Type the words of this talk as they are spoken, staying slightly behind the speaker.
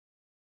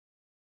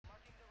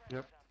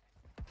Yep.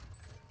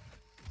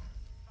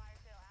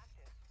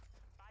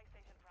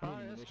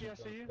 Alright, SG, I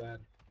see you. Bad.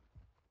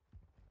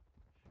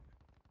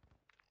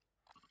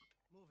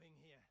 Moving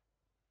here.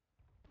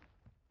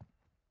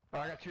 Oh,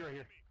 I got two right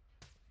here.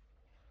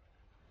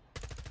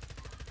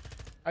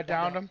 I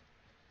downed him.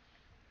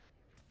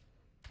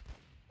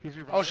 He's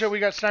revived. Oh shit, we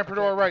got sniper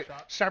to Okay, our right.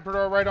 shot. Sniper to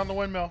our right on the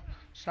windmill.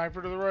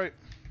 Sniper to the right.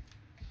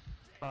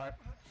 Alright.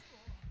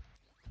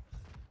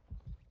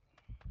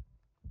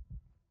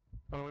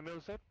 On the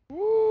window, Sip?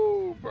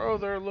 Woo, bro,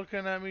 they're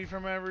looking at me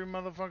from every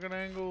motherfucking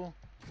angle.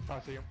 I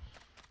see him.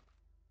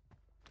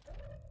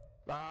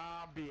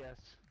 Ah,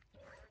 BS.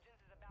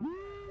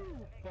 Woo!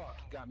 Fuck,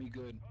 you got me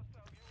good.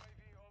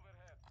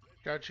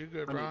 Got you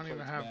good, I bro. need I don't even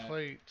plates have back.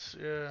 plates.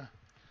 Yeah,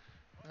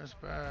 that's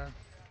bad.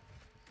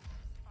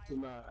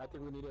 Nah, I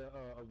think we need to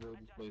avoid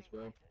this place,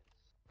 bro.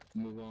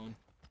 Move on,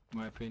 in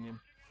my opinion.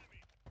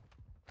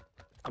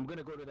 I'm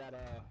gonna go to that,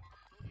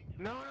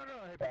 No.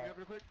 Hey, pick me up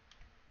real quick.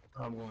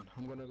 I'm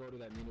gonna go to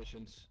that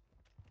munitions.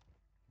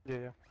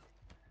 Yeah.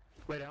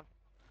 Lay down.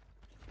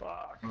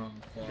 Fuck.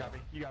 Fuck.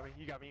 You got me.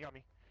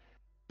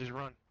 Just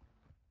run.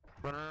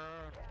 Run.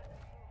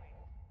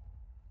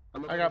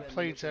 I'm gonna I go got to that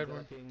plates, munitions,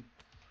 Edwin. King.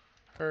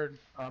 Heard.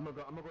 I'm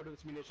gonna go to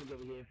this munitions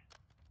over here.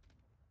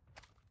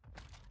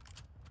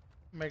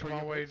 Making So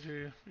my you way plates? to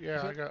you.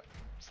 Yeah, I got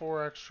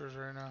 4 extras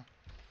right now.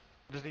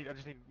 I just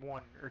need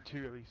one or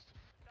two at least.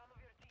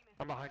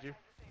 I'm behind you.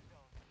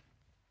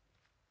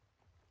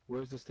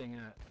 Where's this thing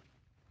at?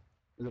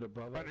 Is it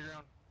above us?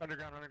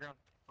 Underground.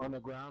 On the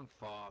ground?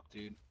 Fuck,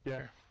 dude.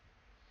 Yeah.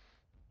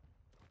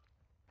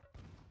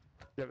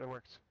 Yeah, that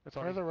works. That's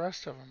all. Where are the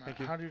rest of them at? Thank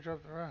you. How do you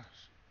drop the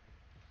rest?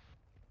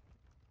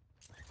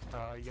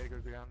 You gotta go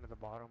down to the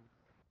bottom.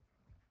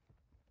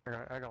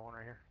 I got one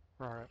right here.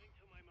 Alright.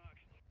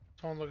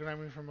 Someone looking at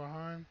me from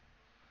behind.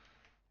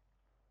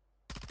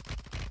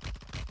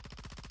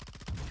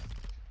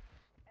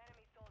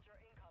 Enemy soldier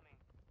incoming.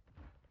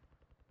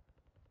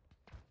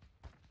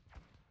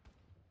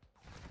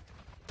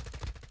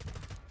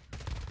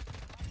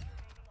 Remaining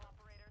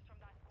operators from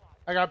that squad.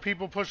 I got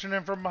people pushing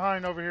in from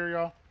behind over here,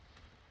 y'all.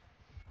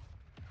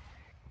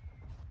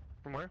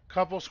 From where?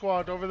 Couple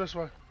squad over this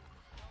way. No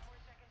more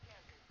second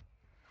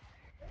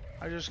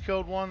chances. I just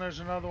killed one. There's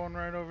another one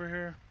right over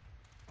here.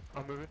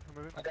 I'm moving.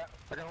 I got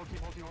whole team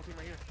right here. Enemy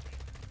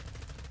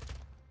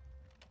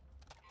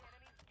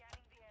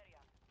scanning the area.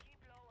 Keep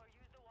low or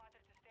use the water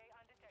to stay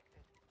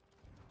undetected.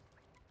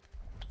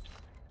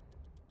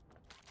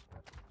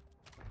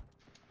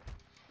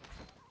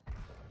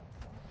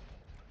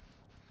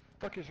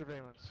 Fuck your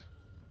surveillance.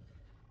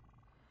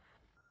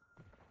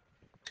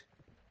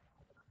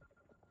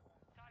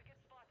 Target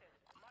spotted.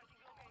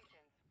 Marking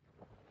locations.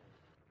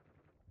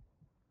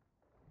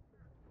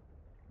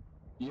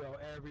 Yo,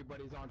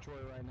 everybody's on Troy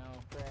right now.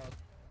 Fuck.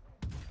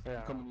 Yeah.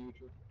 I'm coming to you,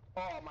 Troy.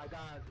 Oh my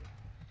god.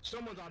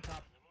 Someone's on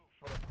top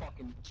of the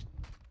fucking...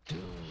 Dude.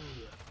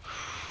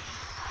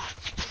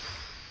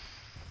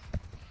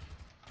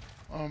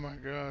 Oh my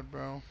god,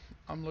 bro.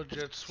 I'm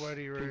legit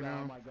sweaty right You got all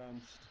now. my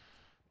guns.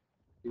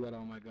 You got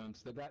all my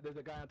guns. There's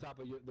a guy on top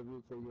of the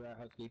roof where you're at,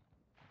 Husky.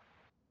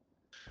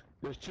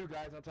 There's 2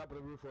 guys on top of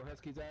the roof where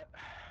Husky's at.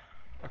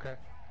 Okay.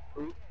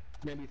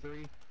 Maybe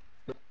 3.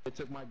 They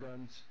took my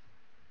guns.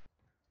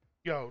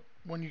 Yo,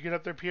 when you get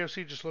up there,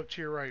 POC, just look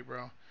to your right,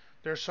 bro.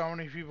 There's so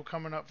many people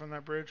coming up from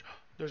that bridge.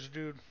 There's a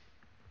dude.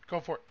 Go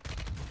for it.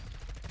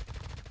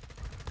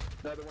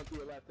 Another one to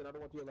your left.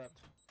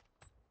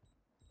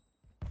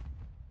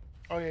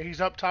 Oh yeah, he's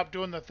up top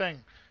doing the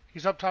thing.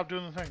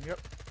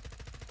 Yep.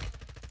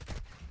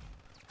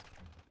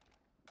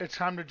 It's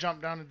time to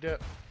jump down and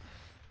dip.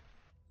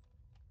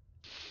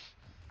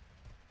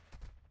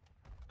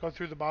 Go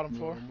through the bottom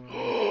floor.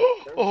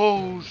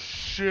 Oh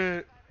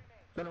shit.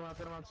 Turn around.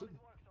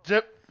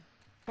 Zip.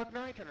 Fuck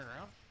no, I ain't turning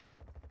around.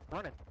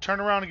 Running. Turn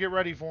around and get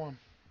ready for him.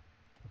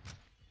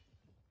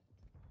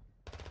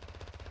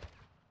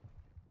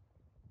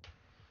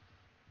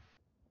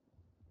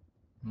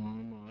 Oh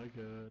my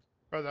god.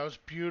 Bro, that was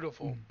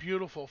beautiful.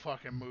 Beautiful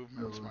fucking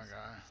movements, my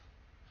guy.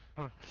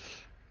 Huh.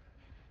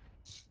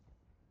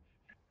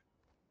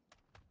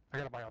 I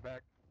gotta buy y'all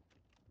back.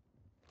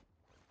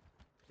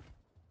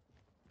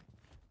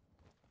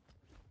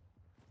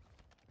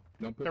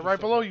 Don't put They're right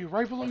yourself below up. you,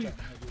 right below Watch you. out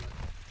behind you.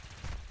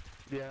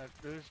 Yeah,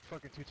 there's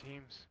fucking 2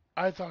 teams.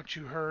 I thought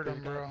you heard There's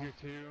him, a guy bro. up here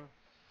too.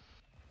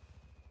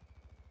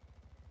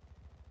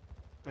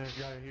 There's a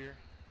guy here.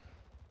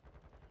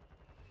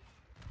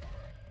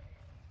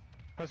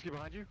 Husky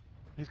behind you.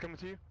 He's coming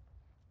to you.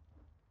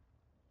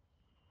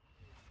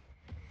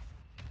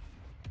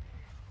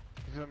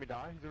 He's gonna let me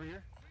die. He's over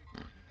here.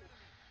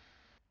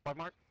 5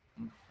 mark.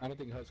 I don't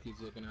think Husky's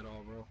looking at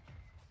all, bro.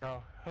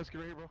 No, Husky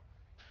right here, bro.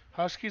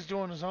 Husky's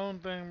doing his own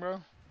thing,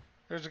 bro.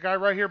 There's a guy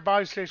right here,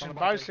 buy station, On the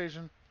buy balcony.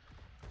 station.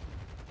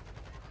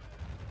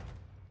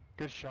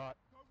 Good shot.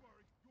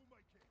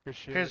 Good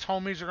shit. His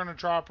homies are gonna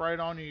drop right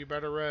on you. You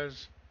better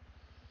res.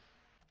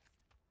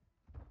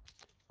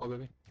 Oh,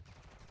 baby.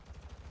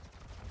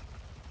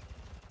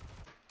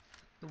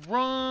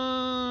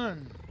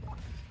 Run!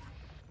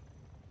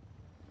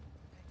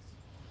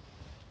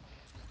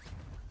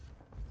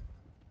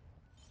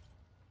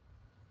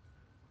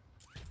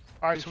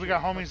 Alright, so we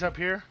got homies up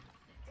here.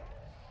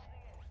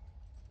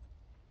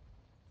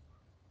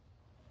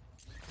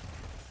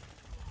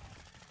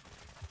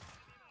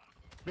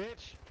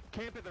 Bitch,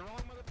 camp at the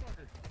wrong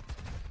motherfucker.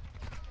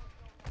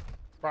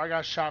 Bro, I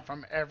got shot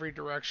from every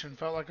direction.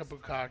 Felt like a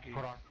bukkake.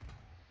 Hold on.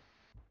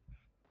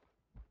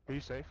 Are you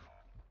safe?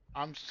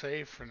 I'm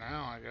safe for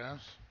now, I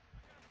guess.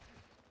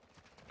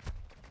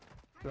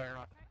 No, you're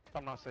not.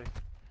 I'm not safe.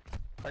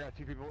 I got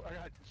 2 people.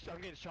 I'm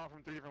getting shot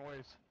from 3 different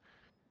ways.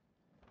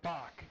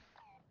 Fuck.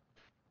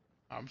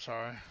 I'm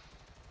sorry.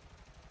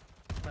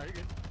 No, you're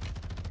good.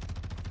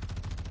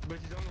 But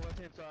he's on the left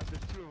hand side.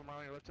 There's 2 of them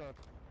on your left side.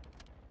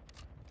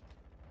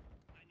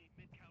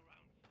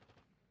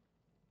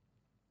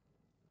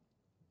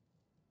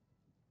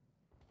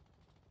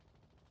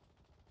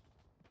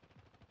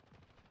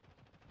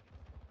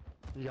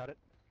 You got it.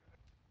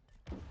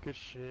 Good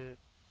shit.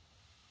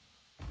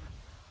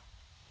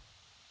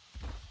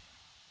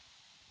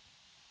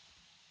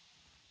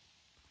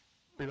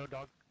 Reload,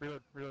 dog.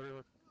 Reload, reload,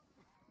 reload.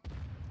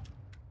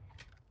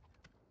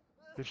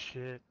 Good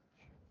shit.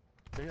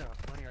 They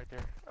got money right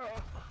there.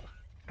 Oh.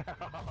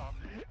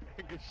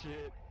 Good shit.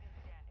 You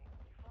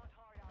fought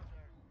hard out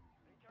there.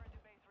 Return to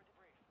base for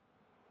debrief.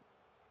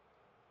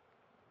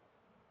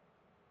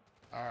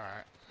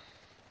 Alright.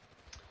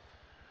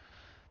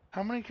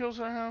 How many kills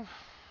do I have?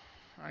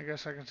 I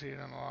guess I can see it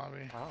in the lobby.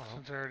 I don't know.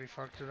 Since I already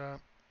fucked it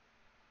up.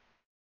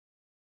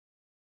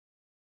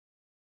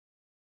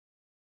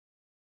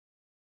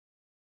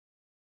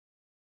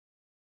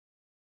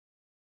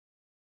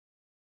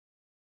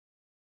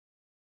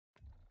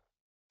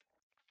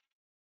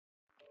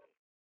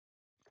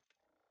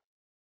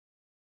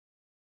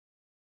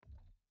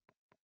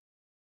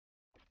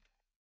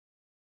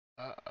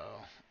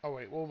 Uh-oh. Oh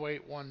wait, we'll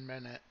wait 1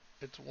 minute.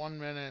 It's 1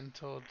 minute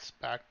until it's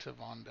back to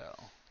Vondel.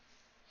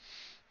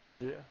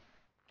 Yeah.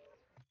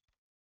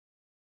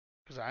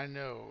 Because I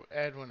know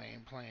Edwin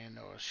ain't playing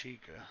no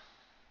Ashika.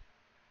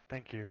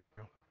 Thank you.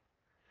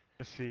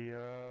 Let's see,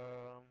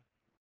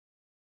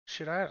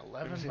 Shit, I had me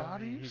 11 see how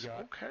many he bodies? got.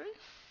 Okay.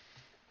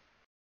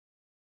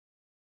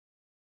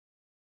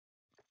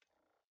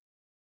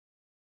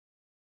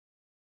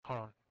 hold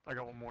on. I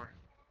got one more.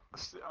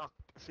 I'll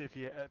see if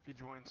he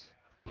joins.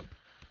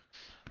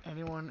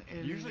 Anyone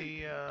in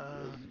Usually-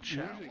 the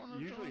chat wanna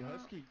Usually join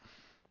up?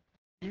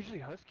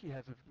 Husky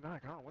has a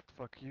Mac. I don't know what the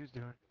fuck he was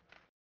doing.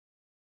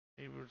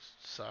 He was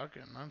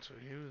sucking, that's what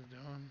he was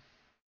doing.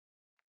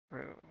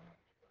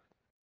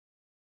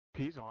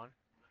 He's on.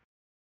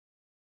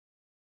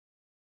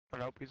 Oh,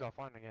 nope, he's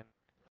offline again.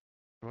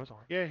 He was on.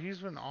 Yeah, he's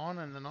been on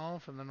and then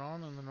off and then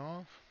on and then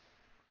off.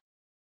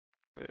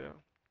 Yeah.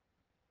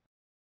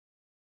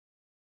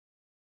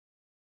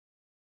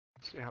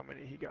 Let's see how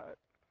many he got.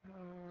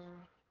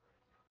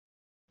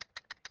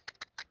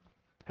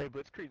 Hey,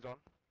 Blitzkrieg's on.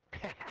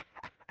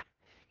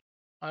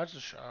 That's a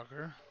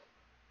shocker.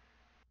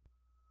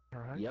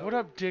 Alright. Yo, What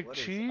up, Dick what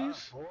is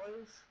Cheese? up,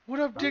 boys? What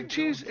up, How Dick you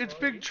Cheese? doing, It's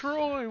Big boys?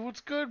 Troy.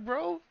 What's good,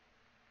 bro?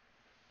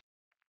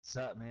 What's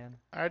up, man?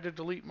 I had to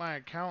delete my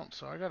account,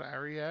 so I gotta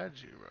re-add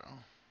you, bro.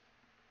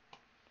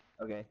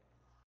 Okay.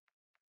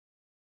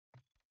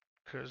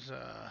 Cause,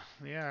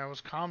 yeah, I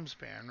was comms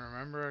banned.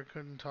 Remember I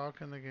couldn't talk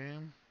in the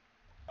game?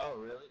 Oh,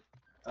 really?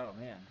 Oh,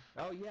 man.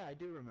 Oh, yeah, I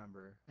do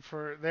remember.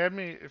 They had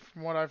me,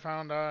 from what I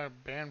found out,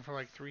 banned for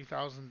like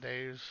 3,000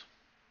 days.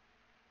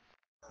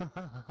 I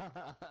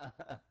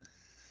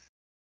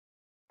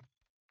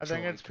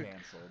think it's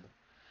canceled.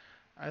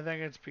 I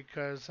think it's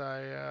because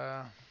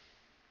I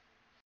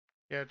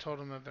told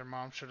them that their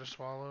mom should have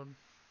swallowed.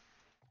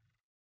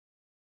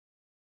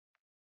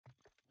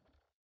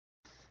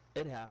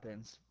 It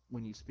happens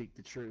when you speak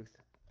the truth.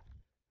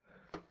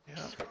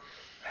 Yeah.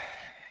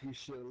 You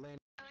should have landed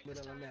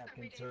on a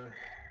napkin, sir.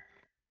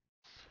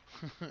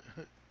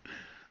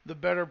 The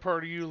better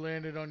part of you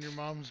landed on your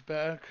mom's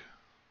back.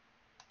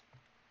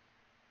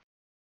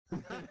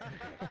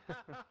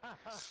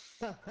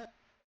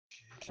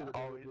 Should have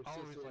Always- your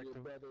always sister like and your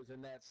them. brothers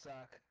in that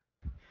sock.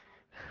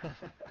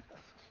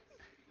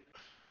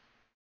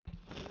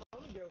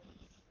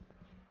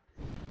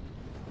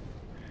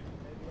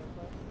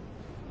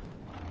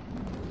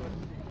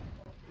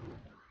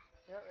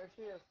 Yeah, there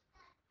she is.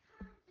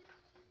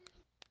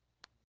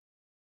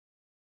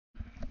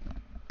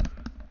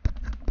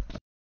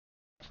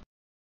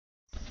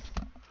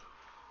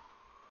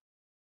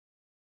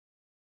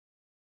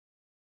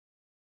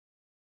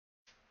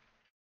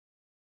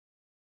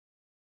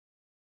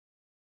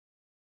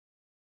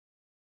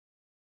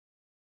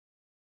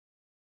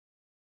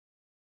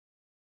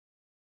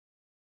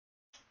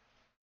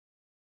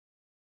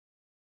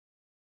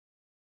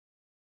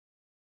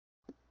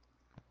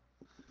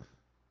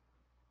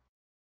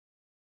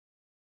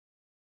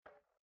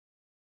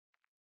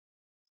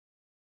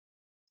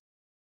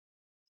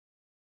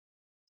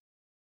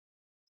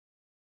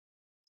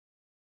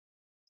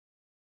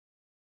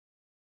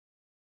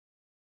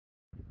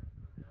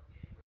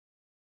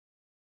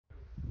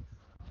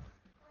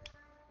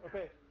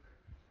 Okay.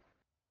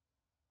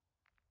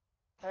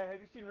 Hey,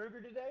 have you seen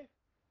Ruger today?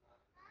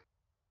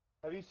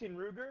 Have you seen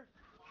Ruger?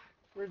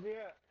 Where's he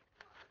at?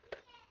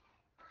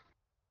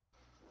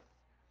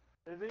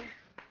 Is he?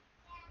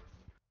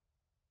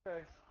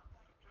 Okay.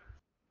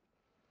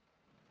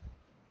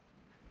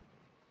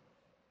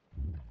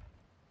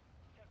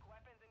 Check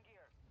weapons and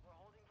gear. We're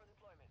holding for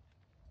deployment.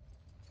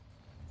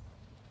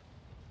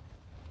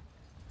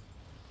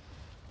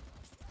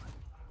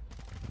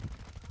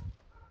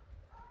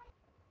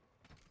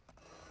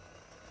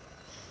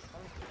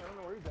 I don't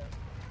know where he's at.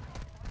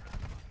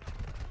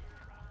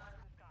 Watch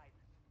the skies.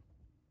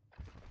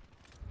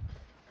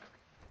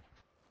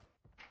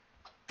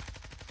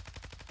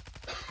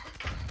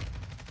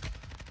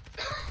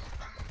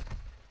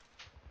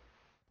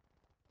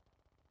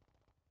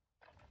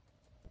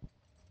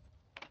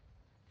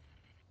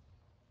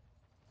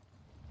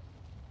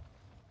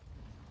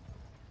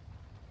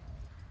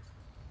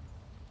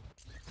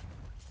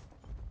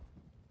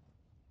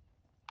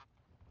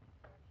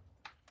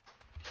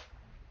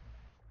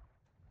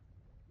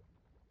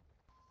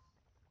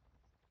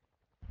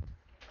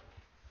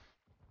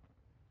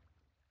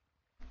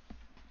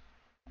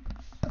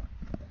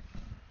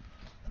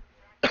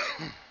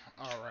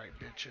 Alright,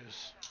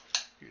 bitches.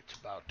 It's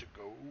about to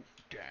go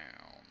down.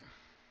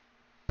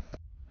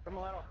 Turn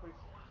my light off, please.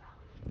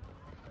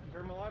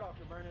 Turn my light off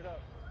to burn it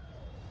up.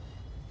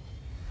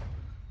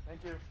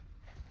 Thank you.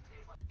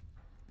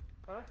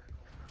 Huh?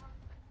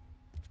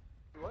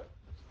 What?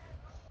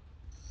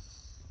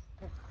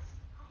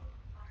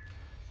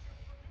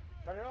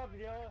 Turn it off,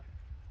 Yella.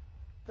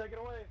 Take it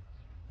away.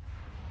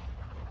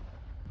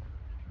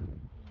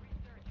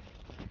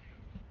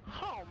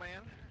 Oh,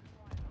 man.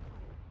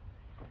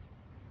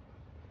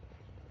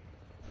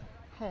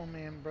 Oh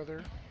man,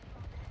 brother.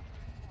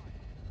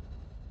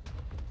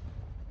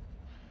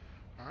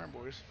 Alright,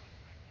 boys.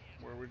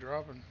 Where are we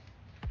dropping?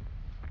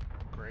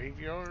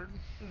 Graveyard?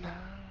 No.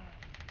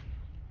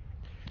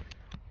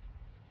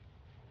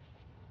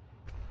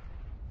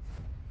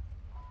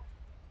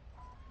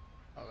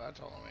 Oh, that's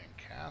all the way in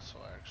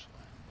Castle, actually.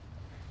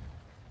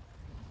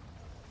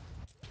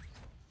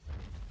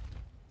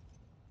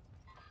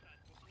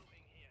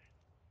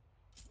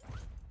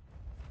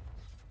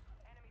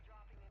 Enemy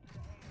dropping into the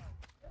AO.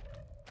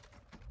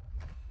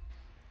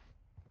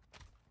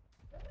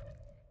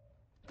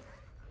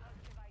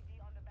 Positive ID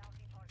on the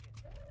bounty target.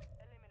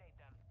 Eliminate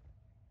them.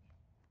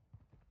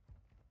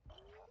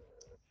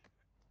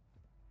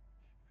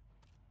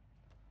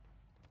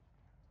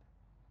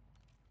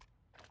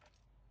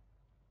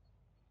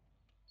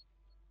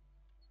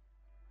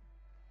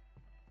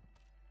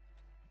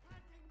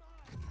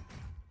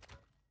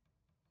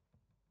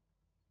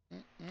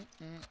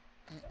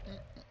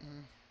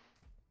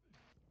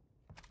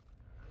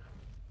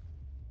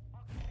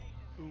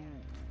 Ooh.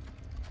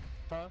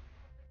 Huh?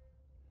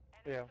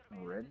 Yeah.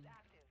 Red. Is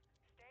active.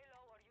 Stay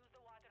low or use the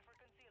water for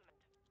concealment.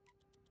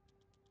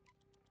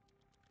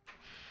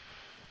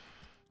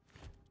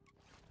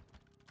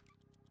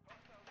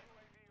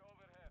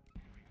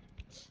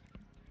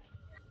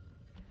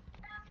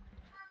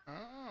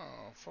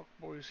 Oh, fuck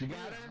boys You here,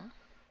 got her? huh?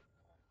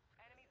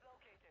 Enemies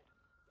located.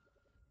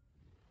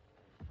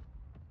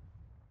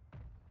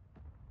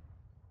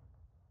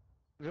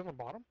 Is he on the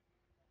bottom?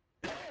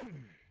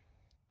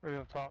 Or is he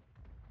on top?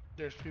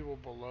 There's people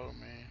below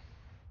me.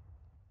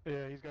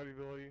 Yeah, he's gotta be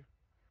below you.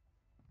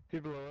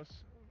 He's below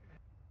us.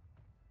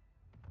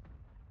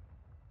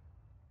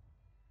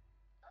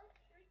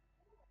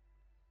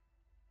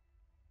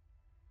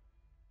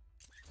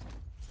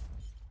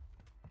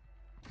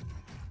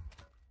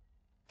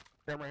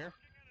 Got him right here.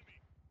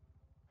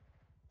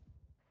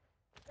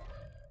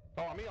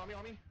 Oh, on me, on me,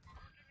 on me.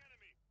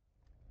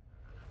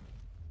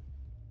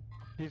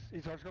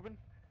 He's hard scoping.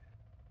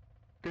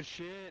 Good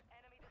shit.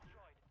 Enemy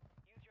destroyed.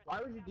 Use your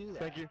Why would you do that?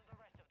 Thank you. on the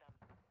rest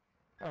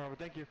of them. But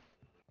thank you.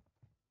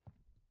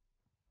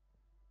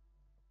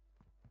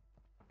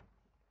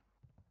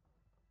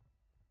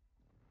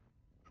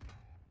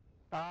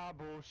 Ah,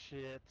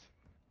 bullshit.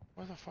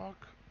 What the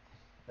fuck?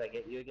 Did I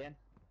get you again?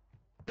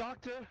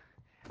 Doctor,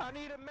 I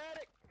need a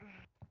medic.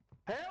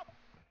 Help!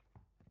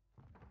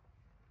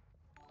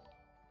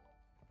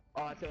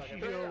 Oh, I feel like I'm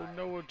Yo, gonna die.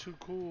 Noah too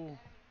cool.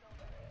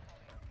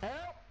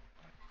 Help!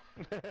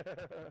 What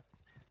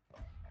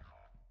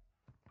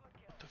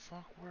the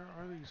fuck? Where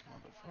are these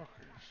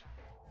motherfuckers?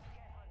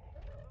 Get hunting.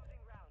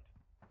 Losing round.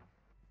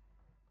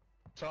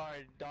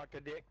 Sorry, Dr.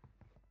 Dick.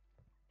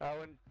 I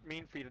wouldn't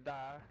mean for you to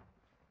die.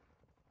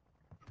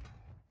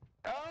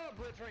 Oh,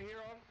 Blitz right here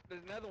on.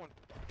 There's another one.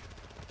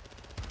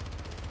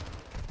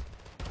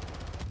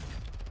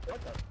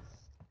 What the?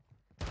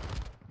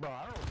 Bro,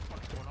 I don't know what the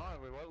fuck's going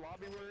on with what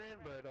lobby we're in,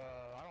 but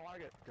I don't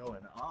like it.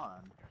 Going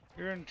on?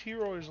 You're in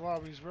T-Roy's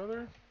lobbies,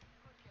 brother.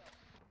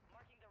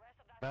 Marking the rest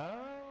of that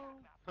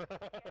No.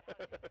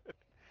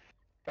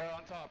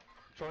 On top.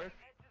 Troy. Head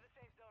to the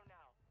safe zone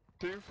now.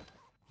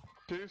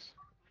 Deuce.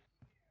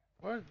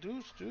 What?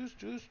 Deuce,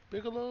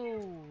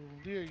 Bigelow.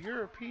 The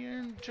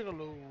European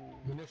Gigolo.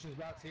 Munitions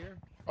box here.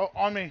 Oh,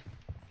 on me.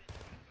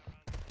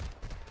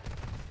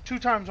 2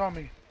 times on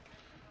me.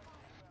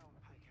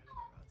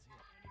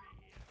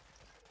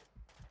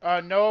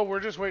 Noah, we're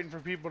just waiting for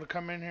people to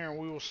come in here and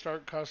we will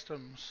start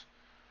customs.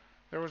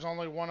 There was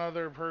only one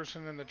other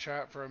person in the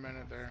chat for a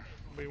minute there.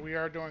 We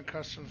are doing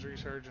customs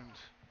resurgence.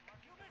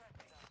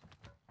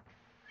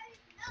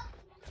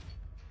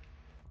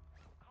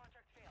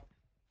 Contract failed.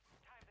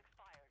 Time's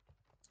expired.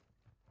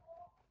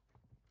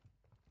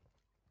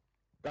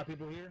 Got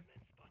people here?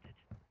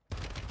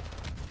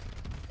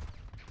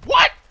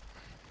 What?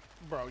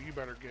 Bro, you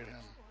better get him.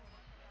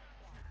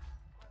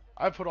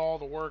 I put all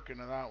the work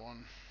into that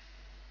one.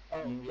 Oh,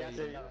 Yeah,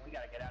 yeah, yeah. no, we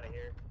gotta get out of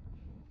here.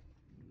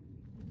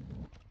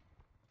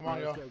 Come on,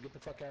 Alright, y'all. let's go. Get the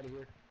fuck out of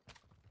here.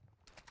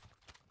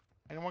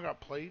 Anyone got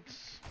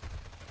plates?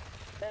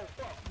 Oh,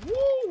 fuck.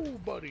 Woo,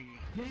 buddy.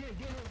 Get him,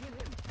 get him, get him.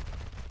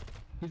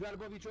 He's right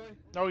above you, Troy.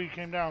 No, he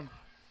came down.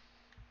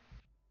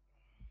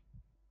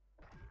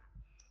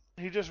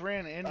 He just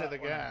ran into the we're not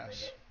gonna gas.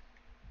 make it.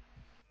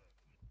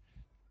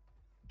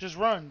 Just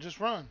run, just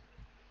run.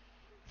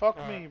 Fuck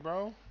Alright. me,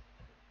 bro.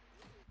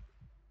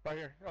 Right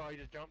here. Oh, he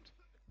just jumped.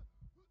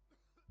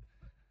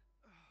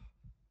 I'm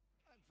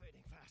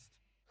fading fast.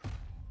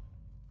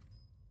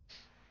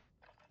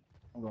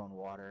 I'm going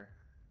water.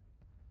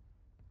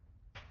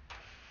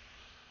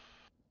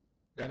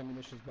 Got a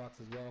munitions box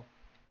as well.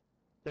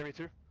 Yeah, me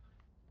too.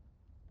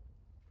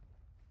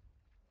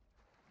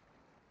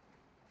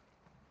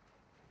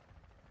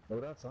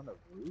 Loadouts on the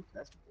roof?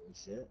 That's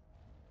bullshit.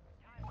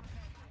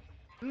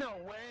 No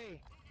way!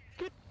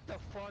 Get the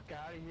fuck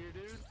out of here,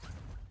 dude.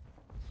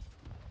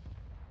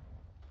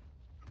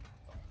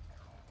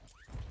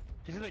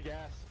 He's in the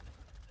gas.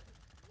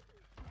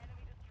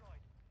 Enemy destroyed.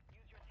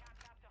 Use your tap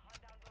map to hunt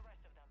down the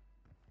rest of them.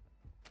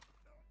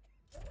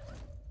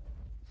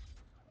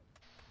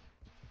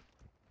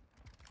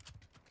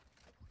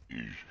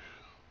 Your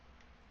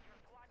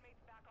squad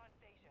mates back on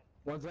station.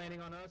 One's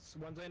landing on us.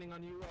 One's landing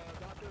on you,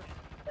 Doctor.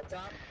 Up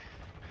top?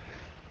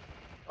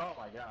 Oh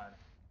my god.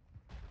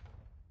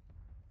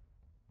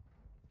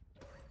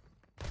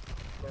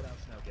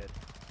 Loadout's no good.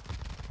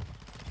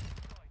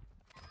 Destroyed.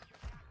 Use your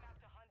tap map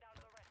to hunt down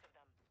the rest of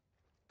them.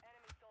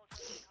 Enemy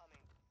soldiers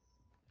incoming.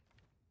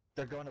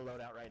 They're going to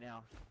loadout right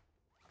now.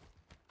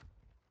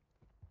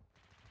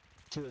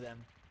 2 of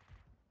them.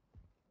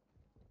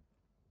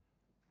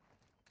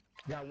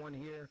 Got one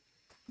here.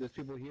 There's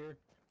people here.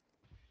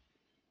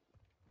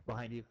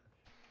 Behind you.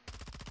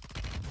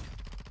 Your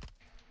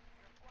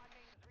squad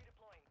mate is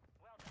redeploying.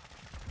 Well done.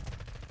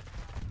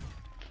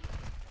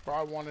 Bro,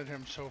 I wanted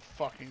him so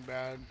fucking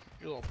bad.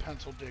 You little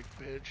pencil dick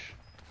bitch.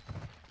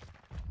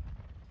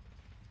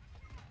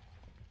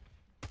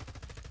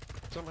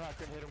 Somehow I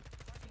couldn't hit him.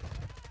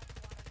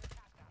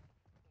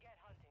 Get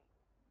hunting.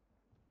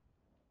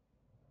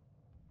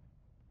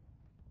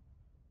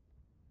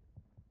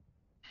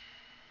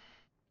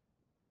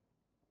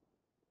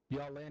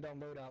 Y'all land on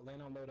loadout.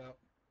 Land on loadout.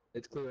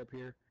 It's clear up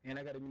here. And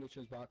I got a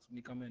munitions box when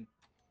you come in.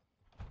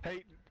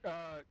 Hey,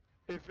 whoever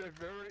hasn't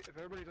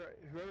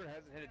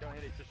hit it, don't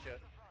hit it just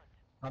yet.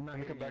 I'm not You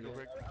hitting come back it real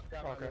yet. quick. I've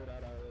got my Okay.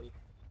 loadout already.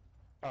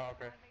 Oh,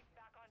 okay. Mates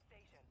back on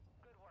station.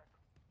 Good work.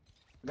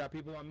 Got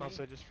people on me. I'll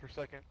say just for a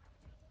second.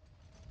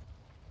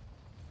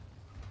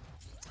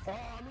 Oh,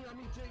 I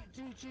mean,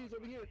 cheese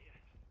over here.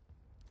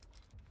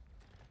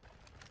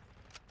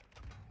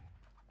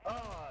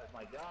 Oh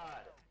my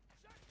god.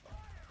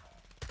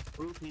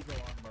 2 people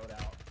on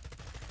loadout.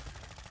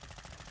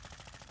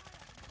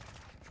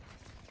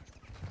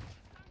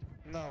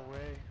 No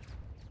way.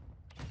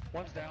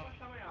 One's down.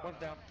 One's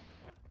down.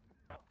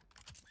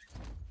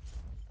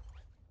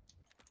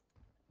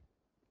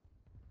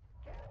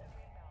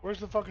 Where's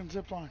the fucking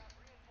zip line?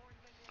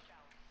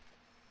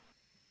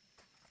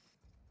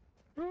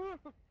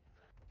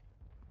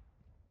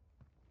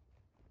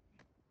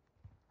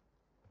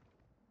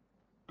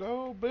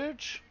 Go,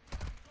 bitch.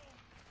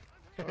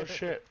 Oh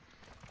shit.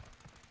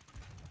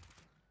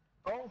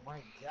 Oh my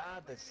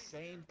god, the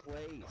same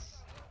place.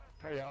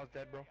 Hey, I was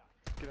dead, bro.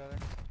 Get out of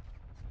there.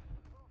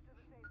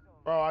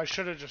 Bro, I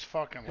should have just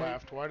fucking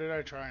left. Why did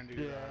I try and do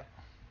Yeah. that?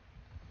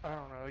 I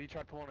don't know. You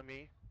tried pulling at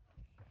me.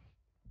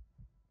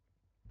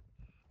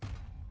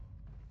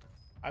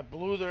 I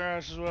blew their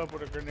asses up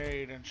with a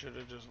grenade and should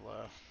have just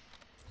left.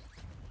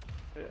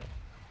 Yeah.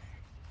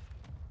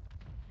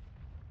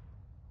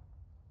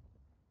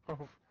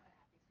 Oh.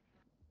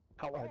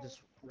 How I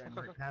just ran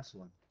right past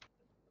one.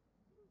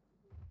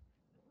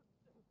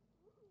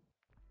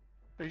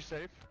 Are you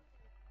safe?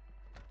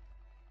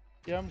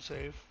 Yeah, I'm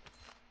safe.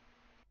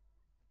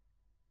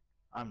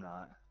 I'm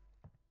not.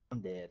 I'm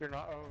dead. You're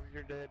not. Oh,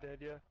 you're dead,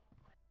 yeah.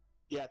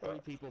 Yeah, 3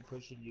 people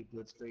pushing you,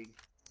 Blitzkrieg.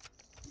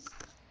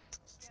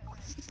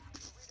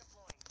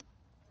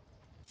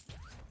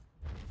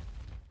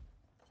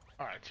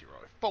 Alright,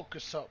 T-Roy.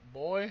 Focus up,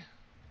 boy.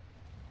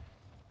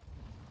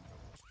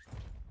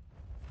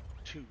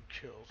 2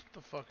 kills. What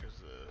the fuck is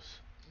this?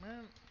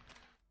 Man,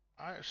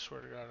 I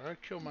swear to God, I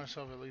kill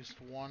myself at least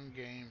one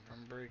game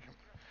from breaking...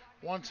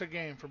 Once a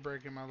game for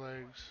breaking my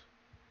legs.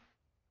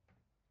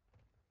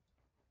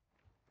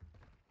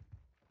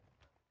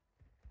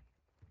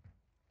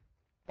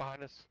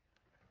 Behind us.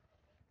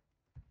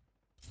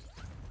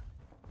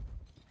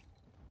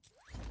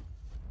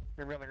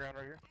 You're gonna be on the ground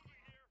right here.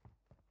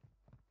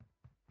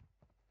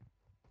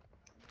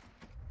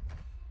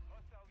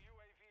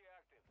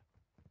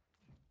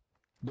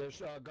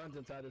 There's guns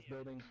inside this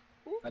building.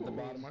 Ooh, At the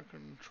bottom. my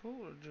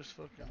controller just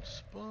fucking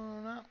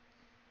spun out.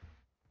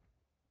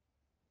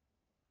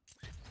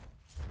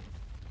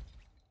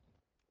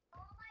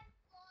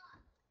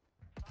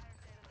 Fire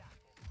sale is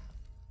active.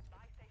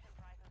 Buy station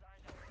prices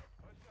aren't updated.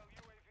 Hostile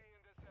UAV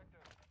in this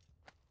sector.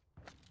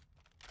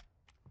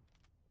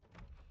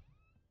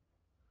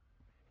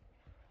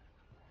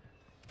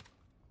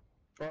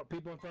 Oh,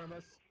 people in front of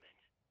us.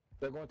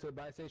 They're going to the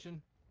buy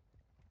station.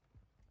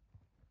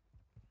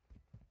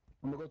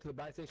 I'm gonna go to the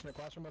buy station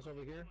across from us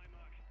over here.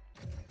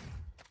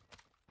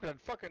 That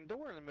fucking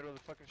door in the middle of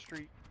the fucking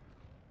street.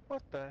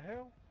 What the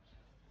hell?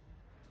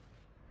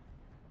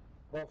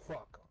 Oh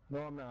fuck. No,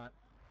 I'm not.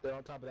 They're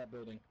on top of that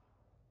building.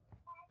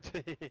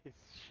 Shit.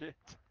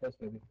 Yes,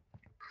 baby.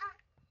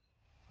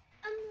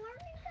 I'm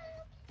learning how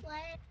to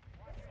play.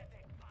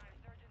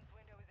 Resurgence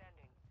window is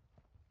ending.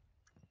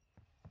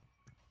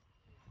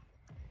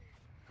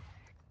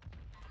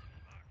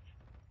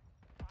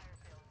 Fire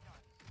sale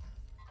done.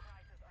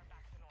 Prices are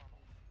back to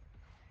normal.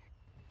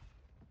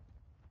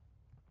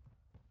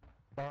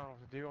 I don't know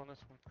what to do on this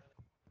one.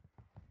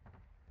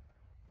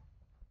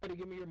 Somebody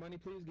give me your money,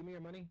 please. Give me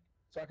your money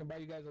so I can buy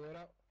you guys a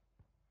loadout.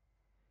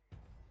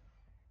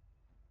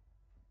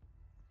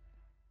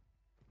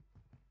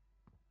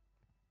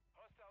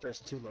 There's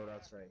 2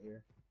 loadouts right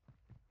here.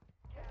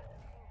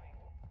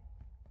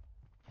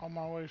 On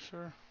my way,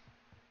 sir.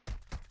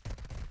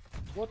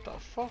 What the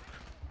fuck?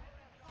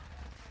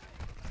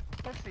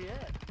 What's the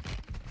at?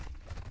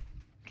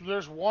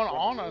 There's one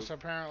on us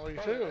apparently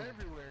Oh, too. they're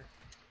everywhere.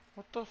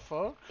 What the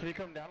fuck? Can you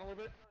come down a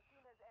little bit?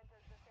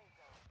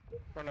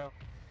 Or no?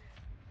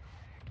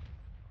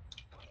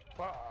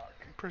 Fuck.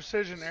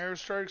 Precision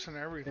airstrikes and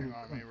everything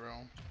on me, bro.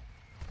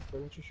 So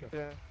what's your shot?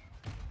 Yeah.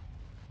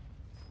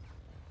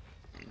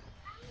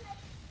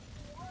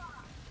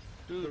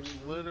 Dude's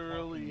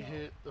literally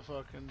hit the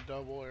fucking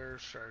double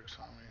airstrikes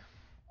on me.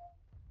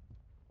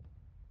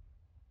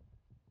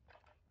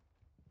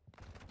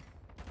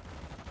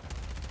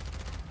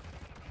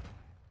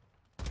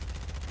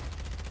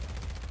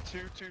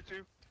 Two.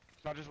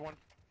 Not just one.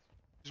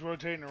 He's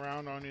rotating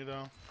around on you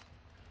though.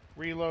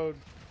 Reload.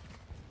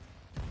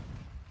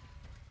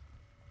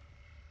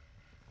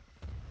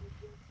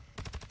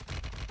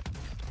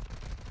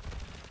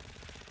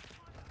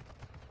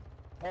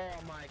 Oh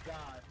my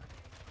god.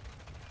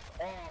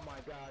 Oh my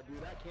god,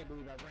 dude. I can't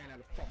believe I ran out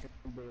of fucking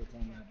bullets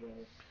on that, bro.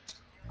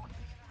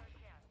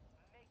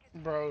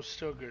 Bro,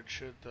 still good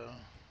shit though.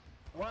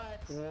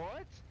 What?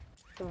 What?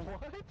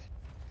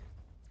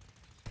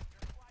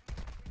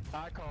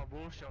 I call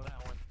bullshit on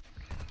that one.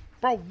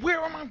 Bro, where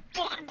am I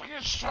fucking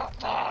being shot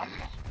from?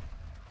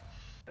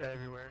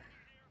 Everywhere.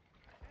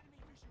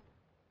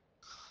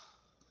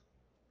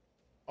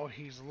 Oh,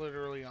 he's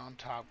literally on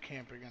top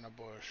camping in a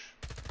bush.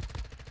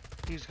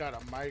 He's got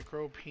a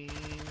micro peen.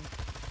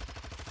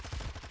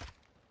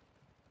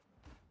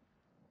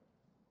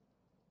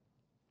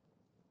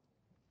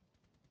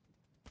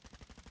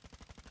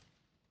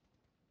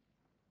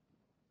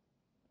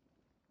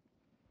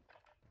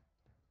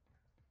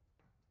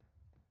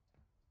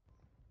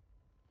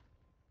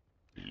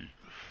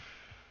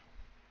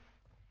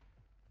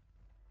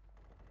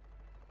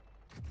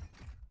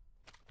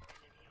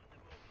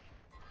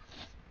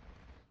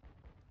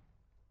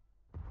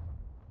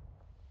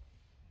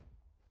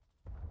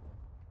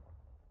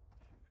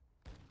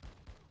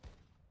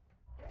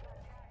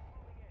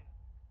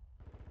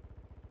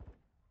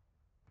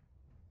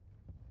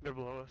 They're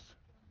below us.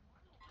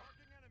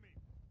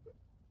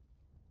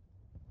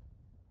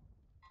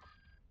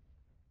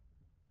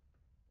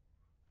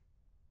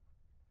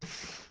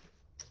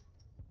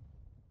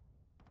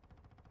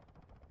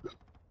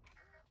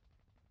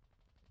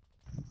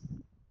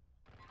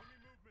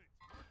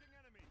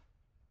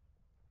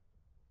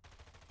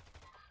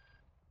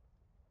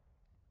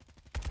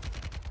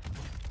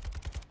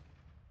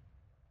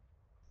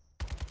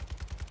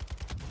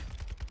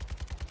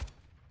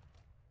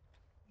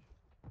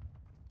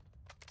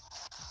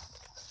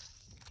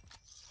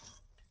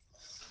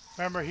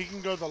 Remember, he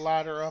can go the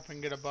ladder up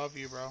and get above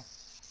you, bro.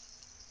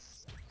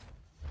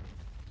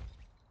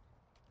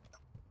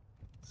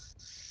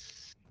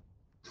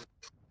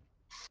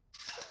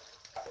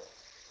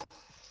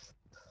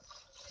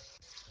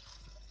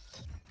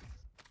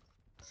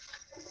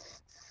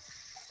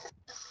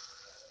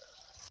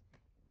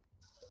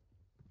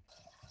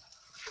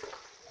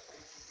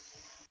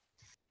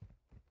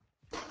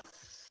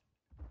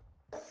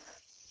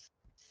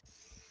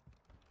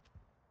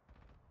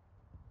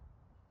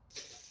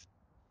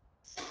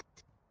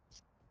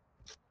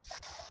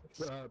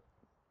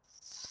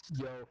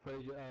 Yo,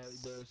 Frazier,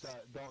 there's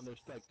Dalton,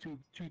 there's like two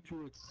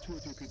or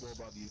three people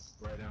above you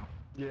right now.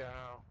 Yeah,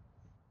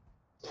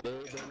 I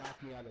know. They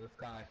knocked me out of the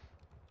sky.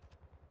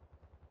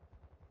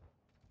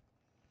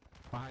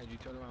 Behind you,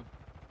 turn around.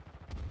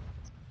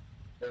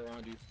 They're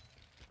around you.